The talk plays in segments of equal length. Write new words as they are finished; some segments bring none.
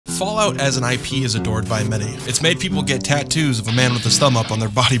Fallout as an IP is adored by many. It's made people get tattoos of a man with his thumb up on their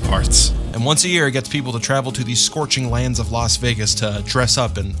body parts. And once a year, it gets people to travel to these scorching lands of Las Vegas to dress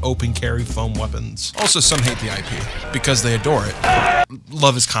up in open carry foam weapons. Also, some hate the IP, because they adore it.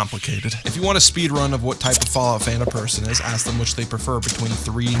 Love is complicated. If you want a speed run of what type of Fallout fan a person is, ask them which they prefer between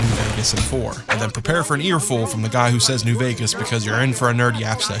 3, New Vegas, and 4. And then prepare for an earful from the guy who says New Vegas because you're in for a nerd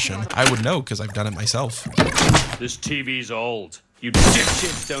yap session. I would know because I've done it myself. This TV's old. You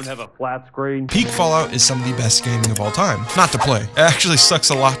dipshits don't have a flat screen. Peak Fallout is some of the best gaming of all time. Not to play. It actually sucks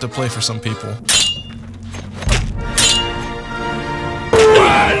a lot to play for some people.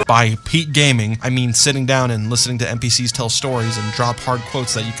 By peak gaming, I mean sitting down and listening to NPCs tell stories and drop hard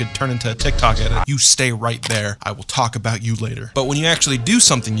quotes that you could turn into a TikTok edit. You stay right there. I will talk about you later. But when you actually do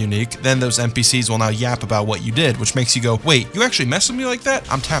something unique, then those NPCs will now yap about what you did, which makes you go, wait, you actually mess with me like that?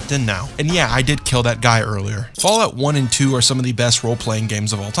 I'm tapped in now. And yeah, I did kill that guy earlier. Fallout 1 and 2 are some of the best role-playing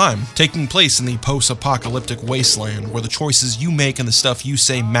games of all time, taking place in the post-apocalyptic wasteland where the choices you make and the stuff you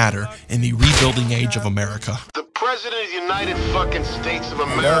say matter in the rebuilding age of America. The President of the United fucking States of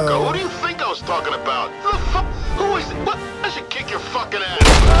America. Who do you think I was talking about? Who is it? What? I should kick your fucking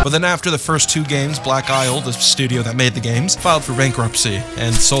ass. But then after the first 2 games, Black Isle, the studio that made the games, filed for bankruptcy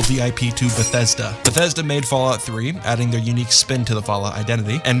and sold the IP to Bethesda. Bethesda made Fallout 3, adding their unique spin to the Fallout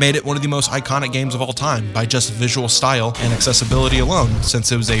identity, and made it one of the most iconic games of all time by just visual style and accessibility alone,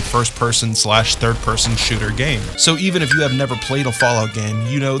 since it was a first-person / third-person shooter game. So even if you have never played a Fallout game,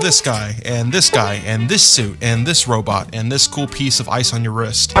 you know this guy, and this suit, and this robot, and this cool piece of ice on your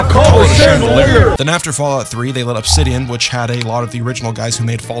wrist. I call it a chandelier! Then after Fallout 3, they let Obsidian, which had a lot of the original guys who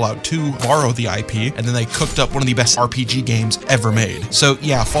made Fallout 2, borrow the IP, and then they cooked up one of the best RPG games ever made. So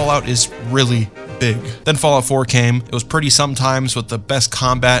yeah, Fallout is really big. Then Fallout 4 came. It was pretty sometimes with the best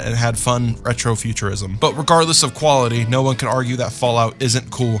combat and had fun retrofuturism. But regardless of quality, no one can argue that Fallout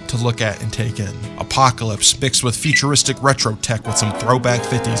isn't cool to look at and take in. Apocalypse mixed with futuristic retro tech with some throwback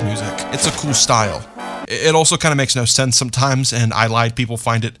 50s music. It's a cool style. It also kind of makes no sense sometimes, and I lied, people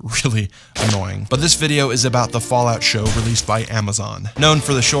find it really annoying. But this video is about the Fallout show released by Amazon, known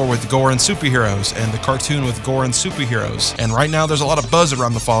for the show with gore and superheroes, and the cartoon with gore and superheroes. And right now there's a lot of buzz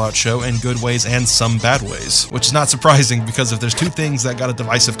around the Fallout show in good ways and some bad ways, which is not surprising because if there's 2 things that got a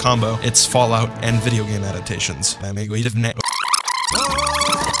divisive combo, it's Fallout and video game adaptations.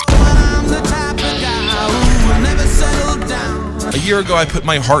 A year ago, I put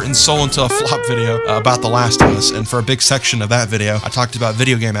my heart and soul into a flop video about The Last of Us, and for a big section of that video, I talked about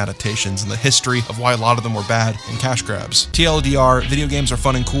video game adaptations and the history of why a lot of them were bad and cash grabs. TLDR, video games are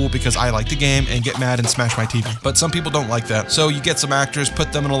fun and cool because I like the game and get mad and smash my TV. But some people don't like that, so you get some actors,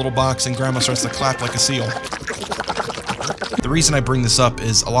 put them in a little box, and grandma starts to clap like a seal. The reason I bring this up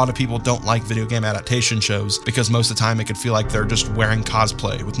is a lot of people don't like video game adaptation shows because most of the time it can feel like they're just wearing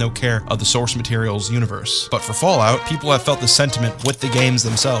cosplay with no care of the source material's universe. But for Fallout, people have felt the sentiment with the games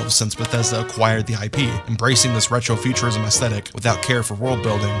themselves since Bethesda acquired the IP, embracing this retrofuturism aesthetic without care for world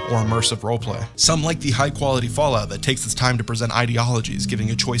building or immersive roleplay. Some like the high-quality Fallout that takes its time to present ideologies,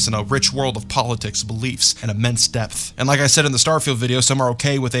 giving a choice in a rich world of politics, beliefs, and immense depth. And like I said in the Starfield video, some are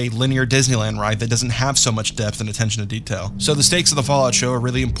okay with a linear Disneyland ride that doesn't have so much depth and attention to detail. So the stakes of the Fallout show are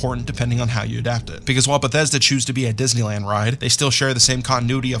really important depending on how you adapt it. Because while Bethesda choose to be a Disneyland ride, they still share the same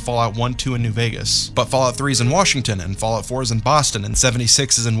continuity of Fallout 1, 2, and New Vegas. But Fallout 3 is in Washington, and Fallout 4 is in Boston, and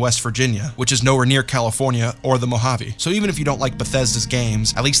 76 is in West Virginia, which is nowhere near California or the Mojave. So even if you don't like Bethesda's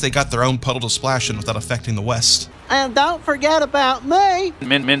games, at least they got their own puddle to splash in without affecting the West. And don't forget about me!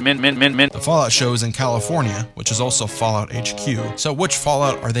 The Fallout show is in California, which is also Fallout HQ. So which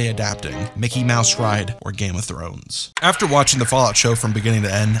Fallout are they adapting? Mickey Mouse Ride or Game of Thrones? After watching the Fallout show from beginning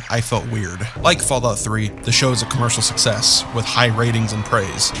to end, I felt weird. Like Fallout 3, the show is a commercial success, with high ratings and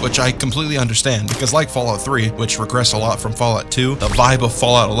praise, which I completely understand, because like Fallout 3, which regressed a lot from Fallout 2, the vibe of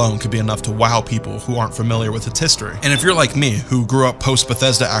Fallout alone could be enough to wow people who aren't familiar with its history. And if you're like me, who grew up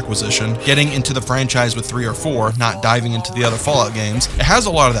post-Bethesda acquisition, getting into the franchise with 3 or 4, not diving into the other Fallout games, it has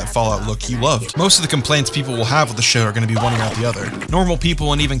a lot of that Fallout look you loved. Most of the complaints people will have with the show are going to be one out the other. Normal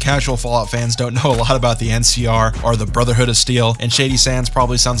people and even casual Fallout fans don't know a lot about the NCR or the Brotherhood of Steel, and Shady Sands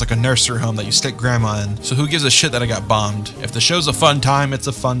probably sounds like a nursery home that you stick grandma in. So who gives a shit that I got bombed? If the show's a fun time, it's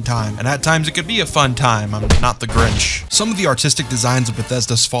a fun time. And at times it could be a fun time. I'm not the Grinch. Some of the artistic designs of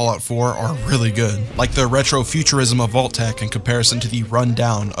Bethesda's Fallout 4 are really good, like the retro futurism of vault tech in comparison to the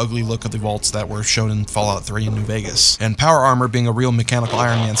run-down, ugly look of the vaults that were shown in Fallout 3 and New Vegas. And power armor being a real mechanical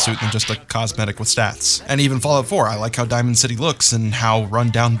Iron Man suit than just a cosmetic with stats. And even Fallout 4, I like how Diamond City looks and how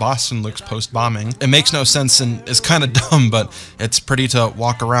run-down Boston looks post-bombing. It makes no sense and is kind of dumb but it's pretty to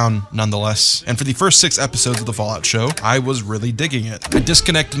walk around nonetheless. And for the first 6 episodes of the Fallout show, I was really digging it. I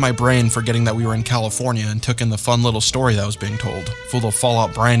disconnected my brain, forgetting that we were in California, and took in the fun little story that was being told, full of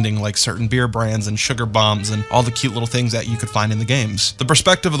Fallout branding like certain beer brands and sugar bombs and all the cute little things that you could find in the games. The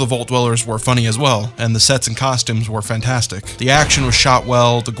perspective of the Vault Dwellers were funny as well, and the sets and costumes were fantastic. The action was shot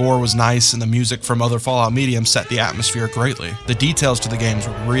well, the gore was nice, and the music from other Fallout mediums set the atmosphere greatly. The details to the games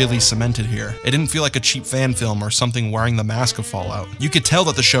were really cemented here. It didn't feel like a cheap fan film or something wearing the mask of Fallout. You could tell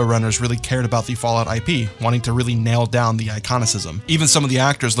that the showrunners really cared about the Fallout IP, wanting to really nail down the iconicism. Even some of the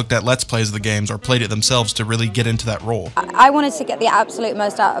actors looked at Let's Plays of the games or played it themselves to really get into that role. I wanted to get the absolute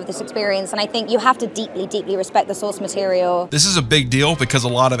most out of this experience, and I think you have to deeply, deeply respect the source material. This is a big deal because a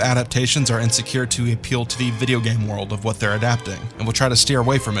lot of adaptations are insecure to appeal to the video game world of what they're adapting, and will try to steer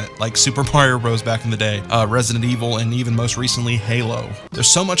away from it, like Super Mario Bros. Back in the day, Resident Evil, and even most recently, Halo.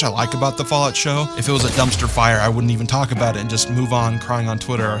 There's so much I like about the Fallout show. If it was a dumpster fire, I wouldn't even talk about it and just move on crying on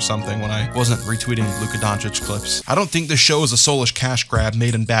Twitter or something when I wasn't retweeting Luka Doncic clips. I don't think this show is a soulish cash grab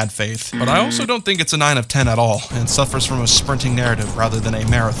made in bad faith, but I also don't think it's a 9 of 10 at all, and suffers from a sprinting narrative rather than a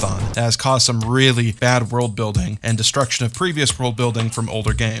marathon that has caused some really bad world building and destruction of previous world building from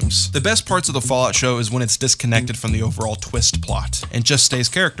older games. The best parts of the Fallout show is when it's disconnected from the overall twist plot and just stays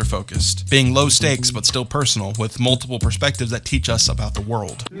character focused, being low stakes but still personal, with multiple perspectives that teach us about the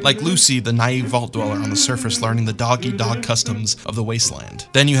world. Like Lucy, the naive Vault Dweller on the surface learning the dog-eat-dog customs of the wasteland.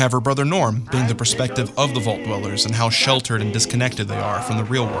 Then you have her brother Norm, being the perspective of the Vault Dwellers and how sheltered and disconnected they are from the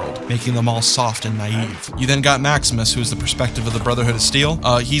real world, making them all soft and naive. You then got Maximus, who's the perspective of the Brotherhood of Steel.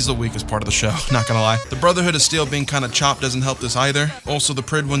 He's the weakest part of the show, not gonna lie. The Brotherhood of Steel being kind of chopped doesn't help this either. Also, the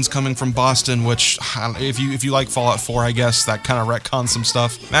Pridwins coming from Boston, which, if you like Fallout 4, I guess, that kind of retcons some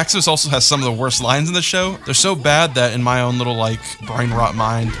stuff. Maximus also has some of the worst lines in the show. They're so bad that in my own little, like, brain rot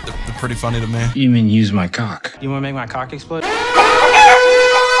mind, they're pretty funny to me. You mean use my cock? You wanna make my cock explode?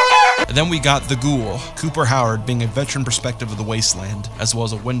 And then we got the Ghoul, Cooper Howard being a veteran perspective of the wasteland, as well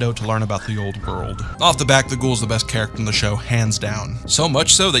as a window to learn about the old world. Off the back, the Ghoul's the best character in the show, hands down. So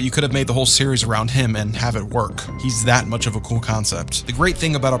much so that you could have made the whole series around him and have it work. He's that much of a cool concept. The great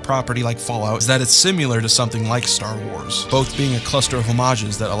thing about a property like Fallout is that it's similar to something like Star Wars, both being a cluster of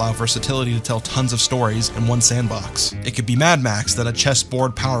homages that allow versatility to tell tons of stories in one sandbox. It could be Mad Max, then a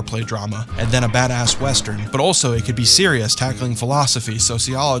chessboard power play drama, and then a badass western, but also it could be serious, tackling philosophy,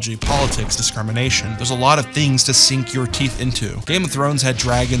 sociology, politics, discrimination. There's a lot of things to sink your teeth into. Game of Thrones had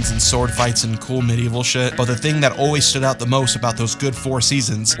dragons and sword fights and cool medieval shit, but the thing that always stood out the most about those good 4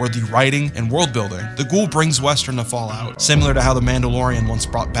 seasons were the writing and world building. The Ghoul brings Western to Fallout, similar to how The Mandalorian once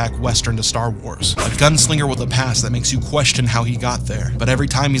brought back Western to Star Wars. A gunslinger with a past that makes you question how he got there, but every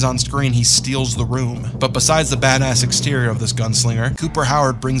time he's on screen, he steals the room. But besides the badass exterior of this gunslinger, Cooper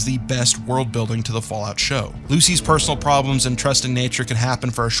Howard brings the best world building to the Fallout show. Lucy's personal problems and trusting nature can happen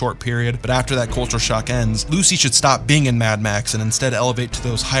for a short period, but after that culture shock ends, Lucy should stop being in Mad Max and instead elevate to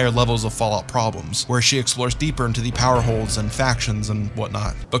those higher levels of Fallout problems, where she explores deeper into the power holds and factions and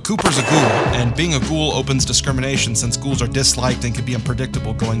whatnot. But Cooper's a ghoul, and being a ghoul opens discrimination since ghouls are disliked and can be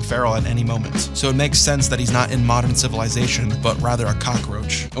unpredictable, going feral at any moment. So it makes sense that he's not in modern civilization, but rather a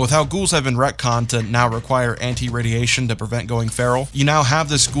cockroach. And with how ghouls have been retconned to now require anti-radiation to prevent going feral, you now have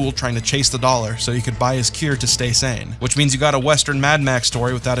this ghoul trying to chase the dollar so he could buy his cure to stay sane, which means you got a Western Mad Max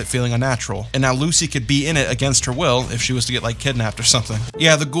story without it feeling unnatural. And now Lucy could be in it against her will if she was to get like kidnapped or something.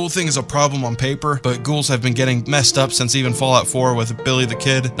 Yeah, the ghoul thing is a problem on paper, but ghouls have been getting messed up since even Fallout 4 with Billy the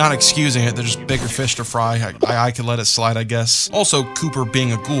Kid. Not excusing it, they're just bigger fish to fry. I could let it slide, I guess. Also, Cooper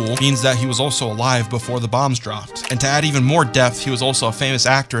being a ghoul means that he was also alive before the bombs dropped. And to add even more depth, he was also a famous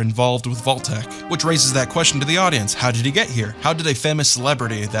actor involved with Vault-Tec, which raises that question to the audience. How did he get here? How did a famous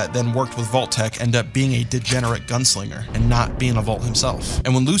celebrity that then worked with Vault-Tec end up being a degenerate gunslinger and not being a Vault himself?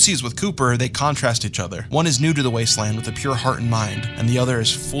 And when Lucy's with Cooper, they contrast each other. One is new to the wasteland with a pure heart and mind, and the other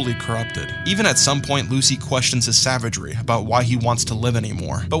is fully corrupted. Even at some point, Lucy questions his savagery about why he wants to live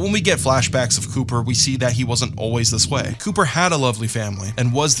anymore. But when we get flashbacks of Cooper, we see that he wasn't always this way. Cooper had a lovely family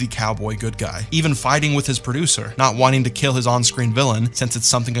and was the cowboy good guy, even fighting with his producer, not wanting to kill his on-screen villain since it's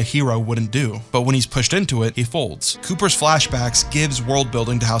something a hero wouldn't do. But when he's pushed into it, he folds. Cooper's flashbacks gives world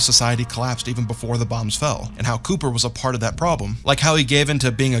building to how society collapsed even before the bombs fell, and how Cooper was a part of that problem. Like how he gave in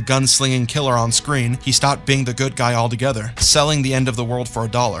to being being a gunslinging killer on screen, he stopped being the good guy altogether, selling the end of the world for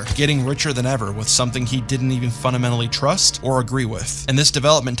 $1, getting richer than ever with something he didn't even fundamentally trust or agree with. And this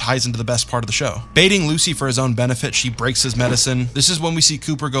development ties into the best part of the show. Baiting Lucy for his own benefit, she breaks his medicine. This is when we see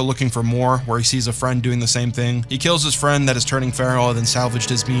Cooper go looking for more, where he sees a friend doing the same thing. He kills his friend that is turning feral and then salvaged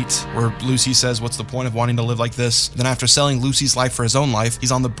his meat, where Lucy says, what's the point of wanting to live like this? Then after selling Lucy's life for his own life,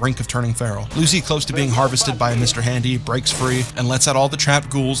 he's on the brink of turning feral. Lucy, close to being harvested by a Mr. Handy, breaks free and lets out all the trapped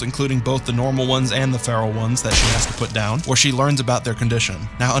ghouls, including both the normal ones and the feral ones that she has to put down, where she learns about their condition.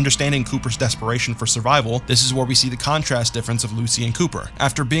 Now, understanding Cooper's desperation for survival, this is where we see the contrast difference of Lucy and Cooper.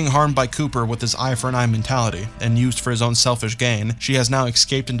 After being harmed by Cooper with his eye for an eye mentality and used for his own selfish gain, she has now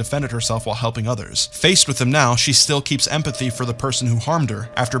escaped and defended herself while helping others. Faced with him now, she still keeps empathy for the person who harmed her,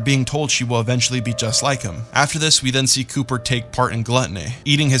 after being told she will eventually be just like him. After this, we then see Cooper take part in gluttony,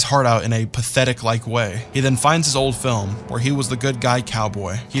 eating his heart out in a pathetic-like way. He then finds his old film, where he was the good guy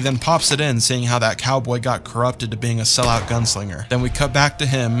cowboy. He then pops it in, seeing how that cowboy got corrupted to being a sellout gunslinger. Then we cut back to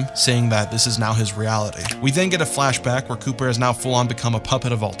him, seeing that this is now his reality. We then get a flashback where Cooper has now full-on become a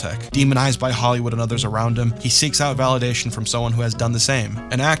puppet of Vault-Tec. Demonized by Hollywood and others around him, he seeks out validation from someone who has done the same,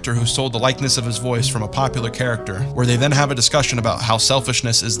 an actor who stole the likeness of his voice from a popular character, where they then have a discussion about how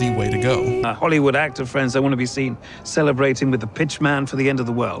selfishness is the way to go. Hollywood actor friends, I want to be seen celebrating with the pitch man for the end of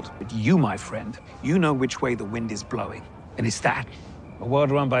the world. But you, my friend, you know which way the wind is blowing. And it's that. A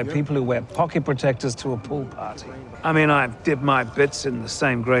world run by people who wear pocket protectors to a pool party. I mean, I've dipped my bits in the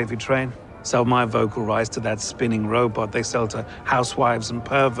same gravy train. Sold my vocal rights to that spinning robot they sell to housewives and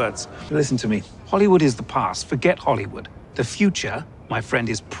perverts. But listen to me. Hollywood is the past. Forget Hollywood. The future, my friend,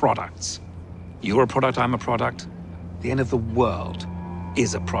 is products. You're a product, I'm a product. The end of the world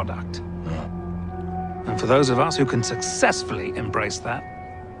is a product. And for those of us who can successfully embrace that,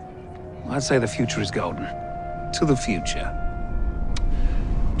 I'd say the future is golden. To the future.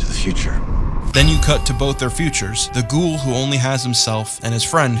 To the future. Then you cut to both their futures, the ghoul who only has himself, and his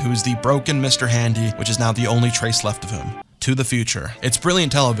friend who is the broken Mr. Handy, which is now the only trace left of him. To the future. It's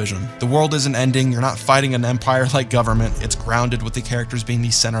brilliant television. The world isn't ending, you're not fighting an empire-like government, it's grounded with the characters being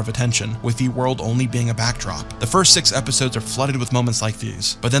the center of attention, with the world only being a backdrop. The first 6 episodes are flooded with moments like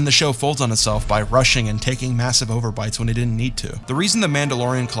these, but then the show folds on itself by rushing and taking massive overbites when it didn't need to. The reason The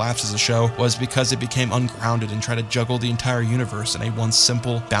Mandalorian collapsed as a show was because it became ungrounded and tried to juggle the entire universe in a once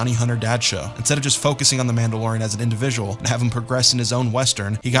simple bounty hunter dad show. Instead of just focusing on the Mandalorian as an individual and have him progress in his own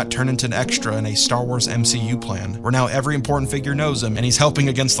western, he got turned into an extra in a Star Wars MCU plan, where now every important figure knows him and he's helping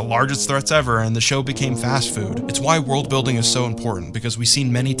against the largest threats ever, and the show became fast food. It's why world building is so important, because we've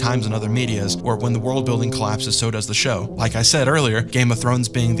seen many times in other medias where when the world building collapses, so does the show. Like I said earlier, Game of Thrones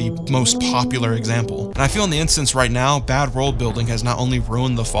being the most popular example. And I feel in the instance right now, bad world building has not only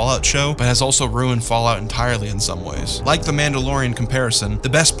ruined the Fallout show, but has also ruined Fallout entirely in some ways. Like the Mandalorian comparison, the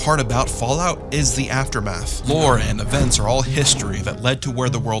best part about Fallout is the aftermath. Lore and events are all history that led to where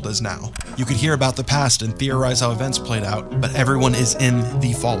the world is now. You could hear about the past and theorize how events played out, but everyone is in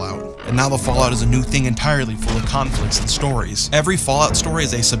the Fallout. And now the Fallout is a new thing entirely, full of conflicts and stories. Every Fallout story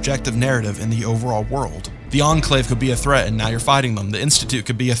is a subjective narrative in the overall world. The Enclave could be a threat, and now you're fighting them. The Institute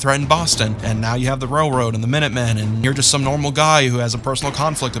could be a threat in Boston, and now you have the Railroad and the Minutemen, and you're just some normal guy who has a personal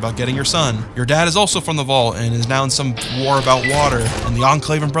conflict about getting your son. Your dad is also from the Vault, and is now in some war about water, and the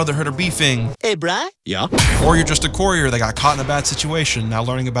Enclave and Brotherhood are beefing. Hey, Bri? Yeah? Or you're just a courier that got caught in a bad situation, now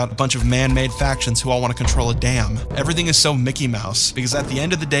learning about a bunch of man-made factions who all want to control a dam. Everything is so Mickey Mouse, because at the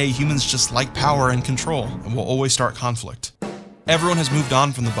end of the day, humans just like power and control, and will always start conflict. Everyone has moved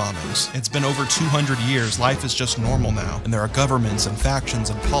on from the bombings. It's been over 200 years, life is just normal now, and there are governments and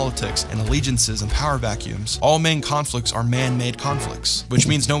factions and politics and allegiances and power vacuums. All main conflicts are man-made conflicts, which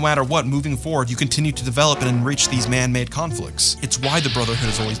means no matter what, moving forward, you continue to develop and enrich these man-made conflicts. It's why the Brotherhood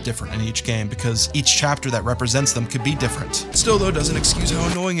is always different in each game, because each chapter that represents them could be different. Still though, doesn't excuse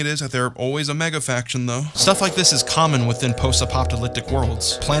how annoying it is that they're always a mega faction though. Stuff like this is common within post-apocalyptic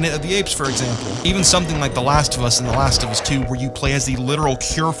worlds. Planet of the Apes, for example. Even something like The Last of Us and The Last of Us 2, where you play as the literal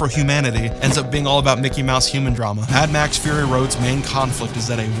cure for humanity, ends up being all about Mickey Mouse human drama. Mad Max Fury Road's main conflict is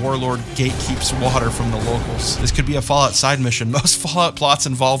that a warlord gatekeeps water from the locals. This could be a Fallout side mission. Most Fallout plots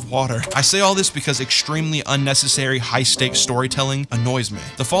involve water. I say all this because extremely unnecessary high-stakes storytelling annoys me.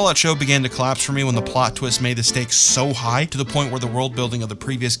 The Fallout show began to collapse for me when the plot twist made the stakes so high to the point where the world building of the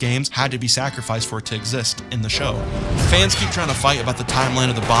previous games had to be sacrificed for it to exist in the show. Fans keep trying to fight about the timeline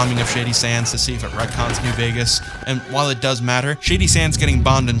of the bombing of Shady Sands to see if it retcons New Vegas, and while it does matter, matter, Shady Sands getting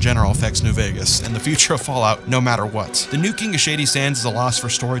bombed in general affects New Vegas and the future of Fallout no matter what. The nuking of Shady Sands is a loss for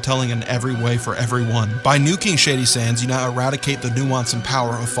storytelling in every way for everyone. By nuking Shady Sands, you now eradicate the nuance and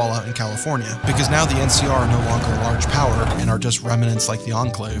power of Fallout in California, because now the NCR are no longer a large power and are just remnants like the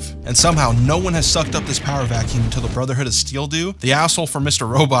Enclave. And somehow no one has sucked up this power vacuum until the Brotherhood of Steel do. The asshole from Mr.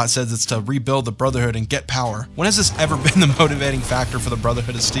 Robot says it's to rebuild the Brotherhood and get power. When has this ever been the motivating factor for the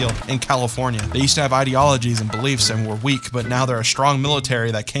Brotherhood of Steel in California? They used to have ideologies and beliefs and were weak, but now they're a strong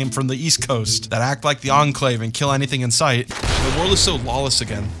military that came from the East Coast that act like the Enclave and kill anything in sight. The world is so lawless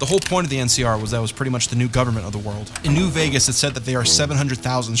again. The whole point of the NCR was that it was pretty much the new government of the world. In New Vegas, it said that they are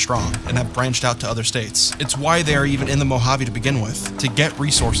 700,000 strong and have branched out to other states. It's why they are even in the Mojave to begin with, to get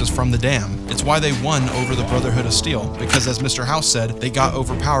resources from the dam. It's why they won over the Brotherhood of Steel, because as Mr. House said, they got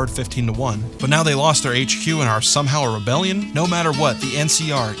overpowered 15-1. But now they lost their HQ and are somehow a rebellion? No matter what, the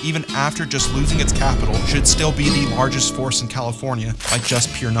NCR, even after just losing its capital, should still be the largest force in California by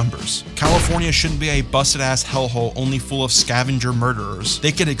just pure numbers. California shouldn't be a busted-ass hellhole only full of scavenger murderers.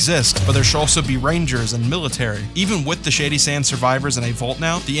 They could exist, but there should also be rangers and military. Even with the Shady Sands survivors in a vault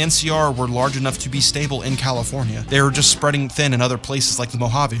now, the NCR were large enough to be stable in California. They were just spreading thin in other places like the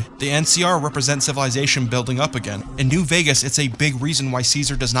Mojave. The NCR represent civilization building up again. In New Vegas, it's a big reason why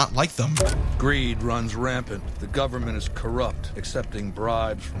Caesar does not like them. Greed runs rampant. The government is corrupt, accepting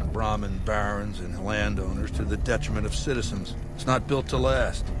bribes from Brahmin barons and landowners to the detriment of citizens. It's not built to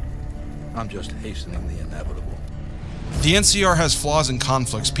last. I'm just hastening the inevitable. The NCR has flaws and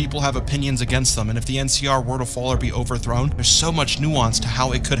conflicts, people have opinions against them, and if the NCR were to fall or be overthrown, there's so much nuance to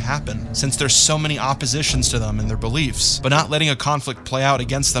how it could happen, since there's so many oppositions to them and their beliefs. But not letting a conflict play out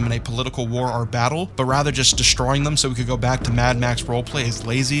against them in a political war or battle, but rather just destroying them so we could go back to Mad Max roleplay is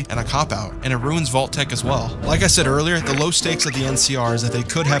lazy and a cop-out, and it ruins Vault-Tec as well. Like I said earlier, the low stakes of the NCR is that they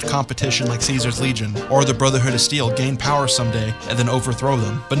could have competition like Caesar's Legion, or the Brotherhood of Steel gain power someday and then overthrow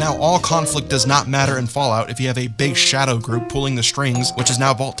them. But now all conflict does not matter in Fallout if you have a big shadow group pulling the strings, which is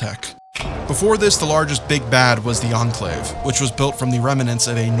now Vault-Tec. Before this, the largest big bad was the Enclave, which was built from the remnants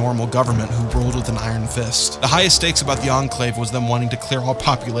of a normal government who ruled with an iron fist. The highest stakes about the Enclave was them wanting to clear all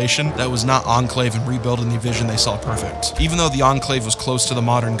population that was not Enclave and rebuild in the vision they saw perfect. Even though the Enclave was close to the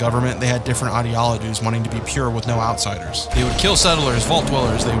modern government, they had different ideologies wanting to be pure with no outsiders. They would kill settlers, vault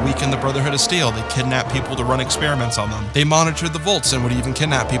dwellers, they weakened the Brotherhood of Steel, they kidnapped people to run experiments on them. They monitored the vaults and would even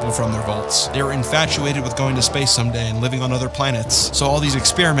kidnap people from their vaults. They were infatuated with going to space someday and living on other planets, so all these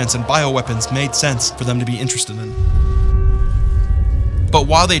experiments and bioweapons made sense for them to be interested in. But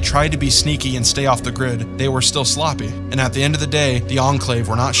while they tried to be sneaky and stay off the grid, they were still sloppy. And at the end of the day, the Enclave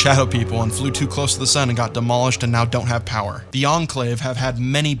were not shadow people and flew too close to the sun and got demolished and now don't have power. The Enclave have had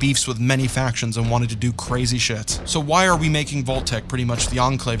many beefs with many factions and wanted to do crazy shit. So why are we making Vault-Tec pretty much the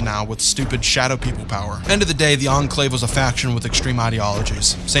Enclave now with stupid shadow people power? End of the day, the Enclave was a faction with extreme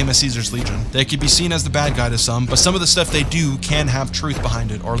ideologies, same as Caesar's Legion. They could be seen as the bad guy to some, but some of the stuff they do can have truth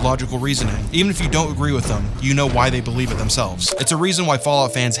behind it or logical reasoning. Even if you don't agree with them, you know why they believe it themselves. It's a reason why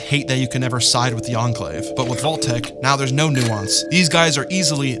Fallout fans hate that you can never side with the Enclave. But with Vault-Tec, now there's no nuance. These guys are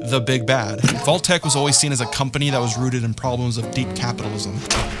easily the big bad. Vault-Tec was always seen as a company that was rooted in problems of deep capitalism,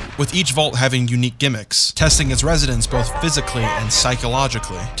 with each vault having unique gimmicks, testing its residents both physically and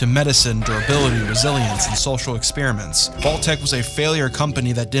psychologically, to medicine, durability, resilience, and social experiments. Vault-Tec was a failure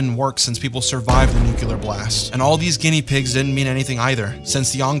company that didn't work since people survived the nuclear blast. And all these guinea pigs didn't mean anything either,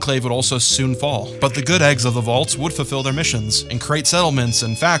 since the Enclave would also soon fall. But the good eggs of the vaults would fulfill their missions, and create settlements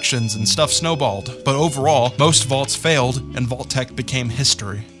and factions, and stuff snowballed. But overall, most vaults failed, and Vault-Tec became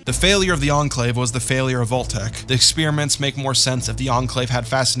history. The failure of the Enclave was the failure of Vault-Tec. The experiments make more sense if the Enclave had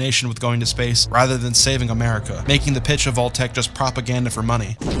fascination with going to space rather than saving America, making the pitch of Vault-Tec just propaganda for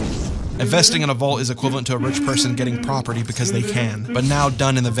money. Investing in a vault is equivalent to a rich person getting property because they can, but now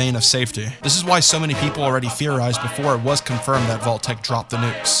done in the vein of safety. This is why so many people already theorized before it was confirmed that Vault-Tec dropped the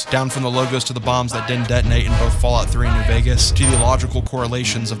nukes, down from the logos to the bombs that didn't detonate in both Fallout 3 and New Vegas, to the logical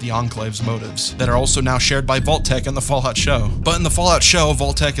correlations of the Enclave's motives, that are also now shared by Vault-Tec in the Fallout show. But in the Fallout show,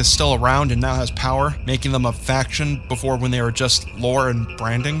 Vault-Tec is still around and now has power, making them a faction before when they were just lore and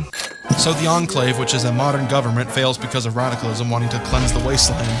branding. So the Enclave, which is a modern government, fails because of radicalism wanting to cleanse the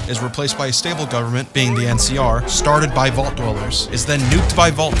wasteland, is replaced by a stable government, being the NCR, started by Vault Dwellers, is then nuked by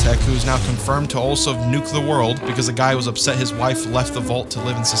Vault-Tec, who is now confirmed to also nuke the world because a guy was upset his wife left the vault to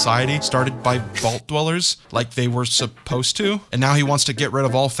live in society, started by Vault Dwellers, like they were supposed to. And now he wants to get rid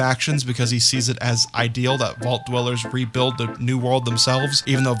of all factions because he sees it as ideal that Vault Dwellers rebuild the new world themselves,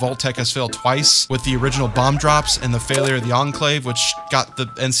 even though Vault-Tec has failed twice, with the original bomb drops and the failure of the Enclave, which got the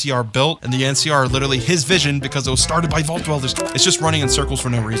NCR built. built, and the NCR are literally his vision because it was started by Vault Dwellers. It's just running in circles for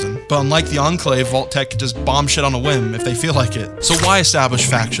no reason. But unlike the Enclave, Vault Tech can just bomb shit on a whim if they feel like it. So why establish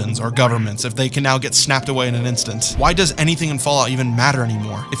factions or governments if they can now get snapped away in an instant? Why does anything in Fallout even matter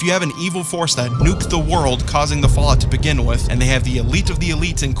anymore? If you have an evil force that nuked the world, causing the fallout to begin with, and they have the elite of the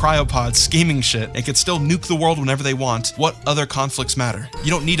elite in cryopods scheming shit and can still nuke the world whenever they want, what other conflicts matter?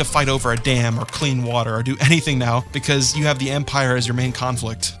 You don't need to fight over a dam or clean water or do anything now because you have the Empire as your main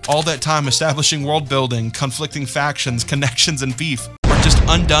conflict. All that time establishing world building, conflicting factions, connections, and beef are just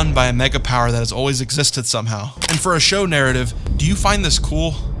undone by a mega power that has always existed somehow. And for a show narrative, do you find this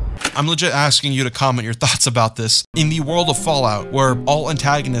cool? I'm legit asking you to comment your thoughts about this. In the world of Fallout, where all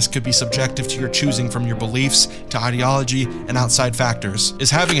antagonists could be subjective to your choosing from your beliefs, to ideology, and outside factors,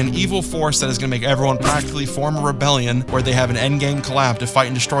 is having an evil force that is going to make everyone practically form a rebellion where they have an endgame collab to fight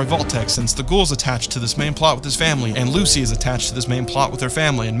and destroy Vault-Tec, since the Ghoul's attached to this main plot with his family, and Lucy is attached to this main plot with her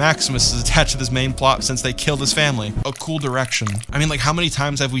family, and Maximus is attached to this main plot since they killed his family. A cool direction. I mean, like, how many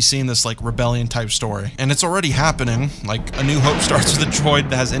times have we seen this, like, rebellion type story? And it's already happening. Like, A New Hope starts with a droid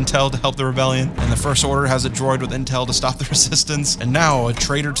that has intel to help the rebellion, and the First Order has a droid with intel to stop the resistance, and now a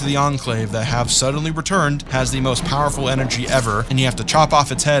traitor to the Enclave that have suddenly returned has the most powerful energy ever, and you have to chop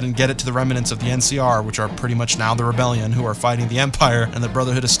off its head and get it to the remnants of the NCR, which are pretty much now the rebellion, who are fighting the Empire, and the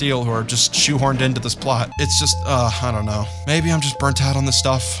Brotherhood of Steel, who are just shoehorned into this plot. It's just, I don't know. Maybe I'm just burnt out on this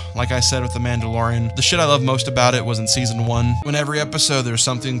stuff. Like I said with The Mandalorian, the shit I love most about it was in Season 1, when every episode there's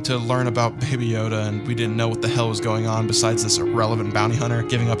something to learn about Baby Yoda, and we didn't know what the hell was going on besides this irrelevant bounty hunter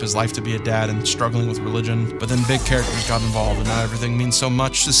giving up his life to be a dad and struggling with religion. But then big characters got involved, and now everything means so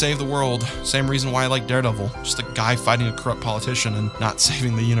much to save the world. Same reason why I like Daredevil. Just a guy fighting a corrupt politician and not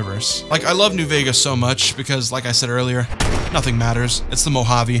saving the universe. Like, I love New Vegas so much because, like I said earlier, nothing matters. It's the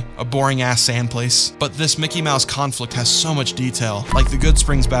Mojave, a boring-ass sand place. But this Mickey Mouse conflict has so much detail. Like, the Good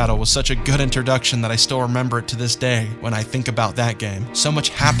Springs battle was such a good introduction that I still remember it to this day when I think about that game. So much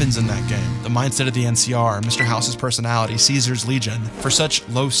happens in that game. The mindset of the NCR, Mr. House's personality, Caesar's Legion. For such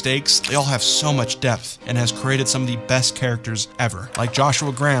low stakes, they all have so much depth and has created some of the best characters ever. Like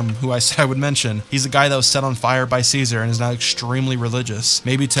Joshua Graham, who I said I would mention. He's a guy that was set on fire by Caesar and is now extremely religious,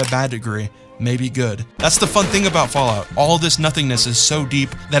 maybe to a bad degree, maybe good. That's the fun thing about Fallout. All this nothingness is so deep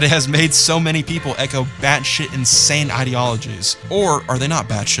that it has made so many people echo batshit insane ideologies. Or are they not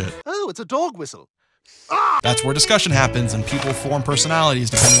batshit? Oh, it's a dog whistle. That's where discussion happens and people form personalities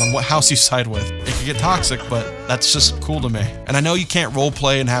depending on what house you side with. It can get toxic, but that's just cool to me. And I know you can't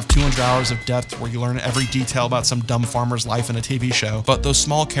roleplay and have 200 hours of depth where you learn every detail about some dumb farmer's life in a TV show, but those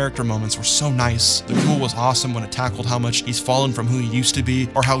small character moments were so nice. The Ghoul was awesome when it tackled how much he's fallen from who he used to be,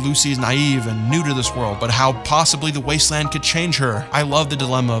 or how Lucy is naive and new to this world, but how possibly the wasteland could change her. I love the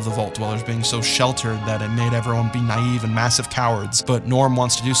dilemma of the Vault Dwellers being so sheltered that it made everyone be naive and massive cowards, but Norm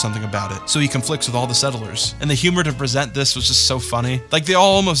wants to do something about it, so he conflicts with all the settlers. And the humor to present this was just so funny. Like, they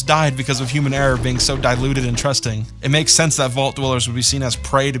all almost died because of human error being so diluted and trusting. It makes sense that Vault Dwellers would be seen as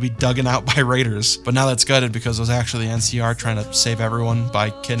prey to be duggan out by raiders, but now that's gutted because it was actually the NCR trying to save everyone by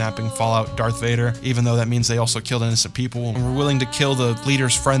kidnapping Fallout Darth Vader, even though that means they also killed innocent people and were willing to kill the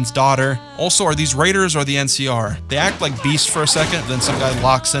leader's friend's daughter. Also, are these raiders or the NCR? They act like beasts for a second, then some guy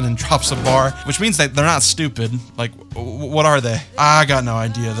locks in and drops a bar, which means that they're not stupid. Like, what are they? I got no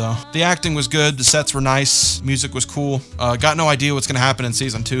idea though. The acting was good, the sets were nice, music was cool. Got no idea what's gonna happen in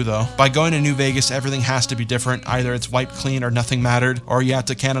Season 2 though. By going to New Vegas, everything has to be different. Either it's wiped clean or nothing mattered, or you have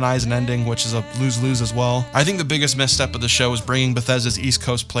to canonize an ending, which is a lose-lose as well. I think the biggest misstep of the show was bringing Bethesda's East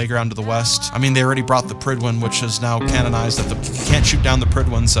Coast playground to the West. I mean, they already brought the Pridwin, which is now canonized that you can't shoot down the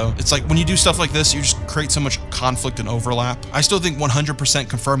Pridwin, so it's like when you do stuff like this, you just create so much conflict and overlap. I still think 100%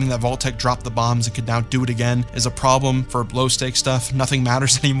 confirming that Vault-Tec dropped the bombs and could now do it again is a problem for low-stakes stuff. Nothing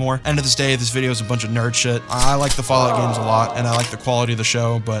matters anymore. End of this day, this video is a bunch of nerd shit. I like the Fallout games a lot, and I like the quality of the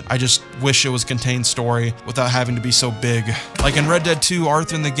show, but I just wish it was contained story without having to be so big. Like in Red Dead 2,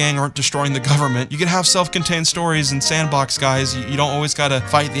 Arthur and the gang aren't destroying the government. You can have self-contained stories in sandbox, guys. You don't always gotta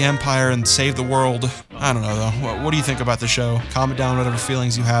fight the Empire and save the world. I don't know though. What do you think about the show? Comment down whatever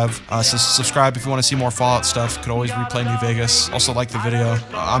feelings you have. Subscribe if you want to see more Fallout stuff. Could always replay New Vegas. Also like the video.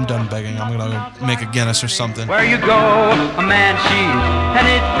 I'm done begging. I'm gonna go make a Guinness or something. Where you go, a man she's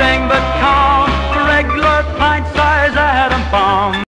anything but calm. A regular pint-sized atom bomb.